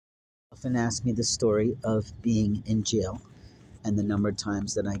often ask me the story of being in jail and the number of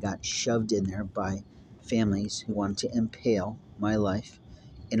times that I got shoved in there by families who wanted to impale my life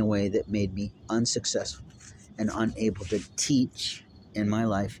in a way that made me unsuccessful and unable to teach in my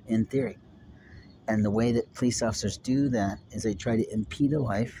life in theory. And the way that police officers do that is they try to impede a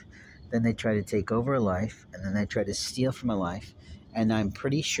life, then they try to take over a life, and then they try to steal from a life. And I'm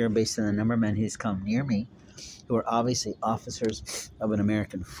pretty sure, based on the number of men who's come near me, who are obviously officers of an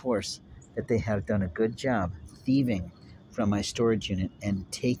American force, that they have done a good job thieving from my storage unit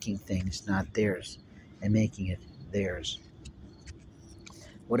and taking things not theirs and making it theirs.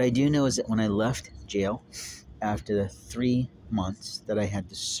 What I do know is that when I left jail after the 3 months that I had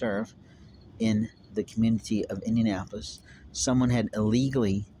to serve in the community of Indianapolis, someone had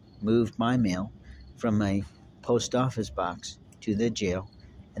illegally moved my mail from my post office box to the jail,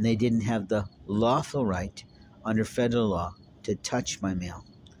 and they didn't have the lawful right under federal law to touch my mail.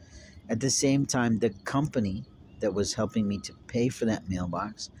 At the same time, the company that was helping me to pay for that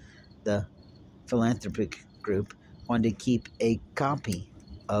mailbox, the philanthropic group, wanted to keep a copy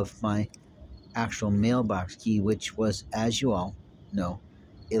of my actual mailbox key, which was, as you all know,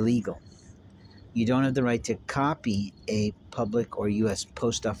 illegal. You don't have the right to copy a public or U.S.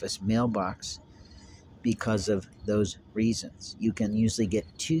 post office mailbox because of those reasons. You can usually get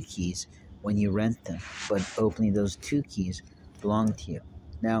 2 keys when you rent them, but only those 2 keys belong to you.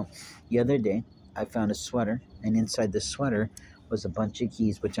 Now, the other day, I found a sweater, and inside the sweater was a bunch of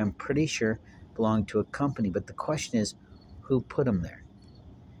keys, which I'm pretty sure belonged to a company. But the question is, who put them there?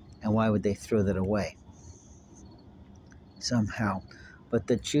 And why would they throw that away? Somehow. But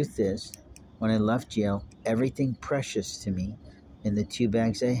the truth is, when I left jail, everything precious to me in the 2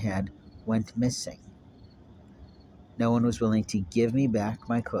 bags I had went missing. No one was willing to give me back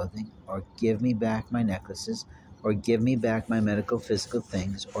my clothing, or give me back my necklaces, or give me back my medical physical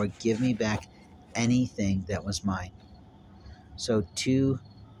things, or give me back anything that was mine. So 2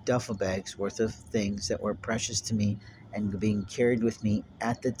 duffel bags worth of things that were precious to me and being carried with me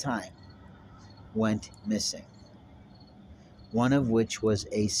at the time went missing. One of which was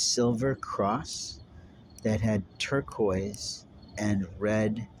a silver cross that had turquoise and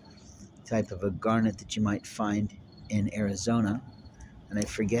red type of a garnet that you might find in Arizona, and I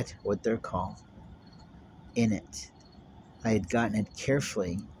forget what they're called, in it. I had gotten it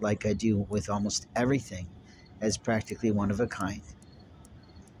carefully, like I do with almost everything, as practically one of a kind,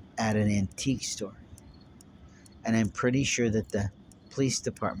 at an antique store. And I'm pretty sure that the police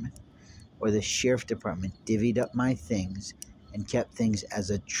department or the sheriff department divvied up my things and kept things as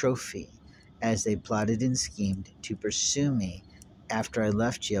a trophy as they plotted and schemed to pursue me after I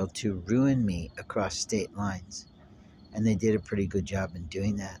left jail to ruin me across state lines. And they did a pretty good job in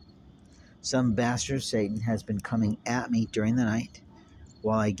doing that. Some bastard of Satan has been coming at me during the night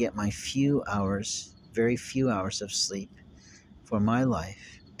while I get my very few hours of sleep for my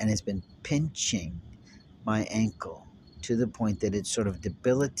life, and has been pinching my ankle to the point that it's sort of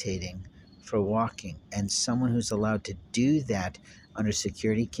debilitating for walking. And someone who's allowed to do that under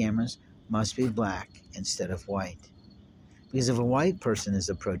security cameras must be black instead of white. Because if a white person is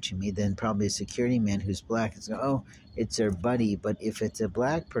approaching me, then probably a security man who's black is going, oh, it's their buddy. But if it's a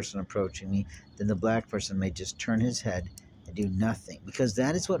black person approaching me, then the black person may just turn his head and do nothing. Because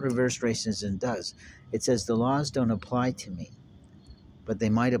that is what reverse racism does. It says the laws don't apply to me, but they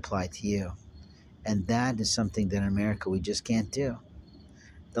might apply to you. And that is something that in America we just can't do.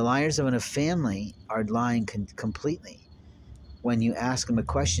 The liars of a family are lying completely. When you ask them a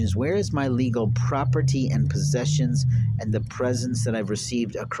question is, where is my legal property and possessions and the presents that I've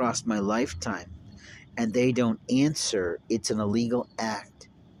received across my lifetime? And they don't answer, it's an illegal act.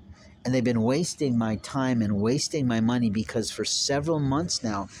 And they've been wasting my time and wasting my money because for several months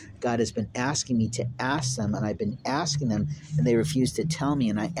now, God has been asking me to ask them, and I've been asking them, and they refuse to tell me.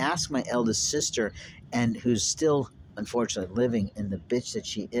 And I asked my eldest sister, and who's still, unfortunately, living in the bitch that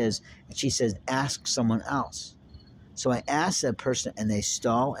she is, and she says, ask someone else. So I asked that person, and they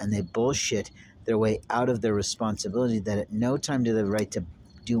stall and they bullshit their way out of their responsibility, that at no time do they have the right to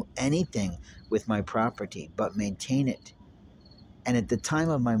do anything with my property but maintain it. And at the time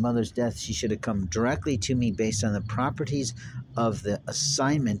of my mother's death, she should have come directly to me based on the properties of the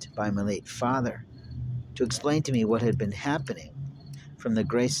assignment by my late father to explain to me what had been happening from the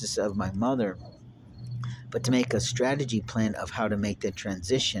graces of my mother, but to make a strategy plan of how to make the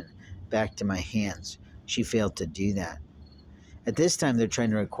transition back to my hands. She failed to do that. At this time, they're trying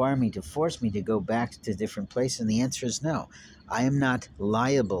to require me to force me to go back to different places, and the answer is no. I am not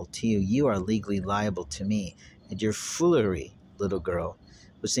liable to you. You are legally liable to me. And your foolery, little girl,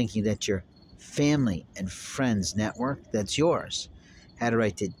 was thinking that your family and friends network, that's yours, had a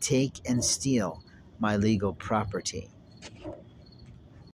right to take and steal my legal property.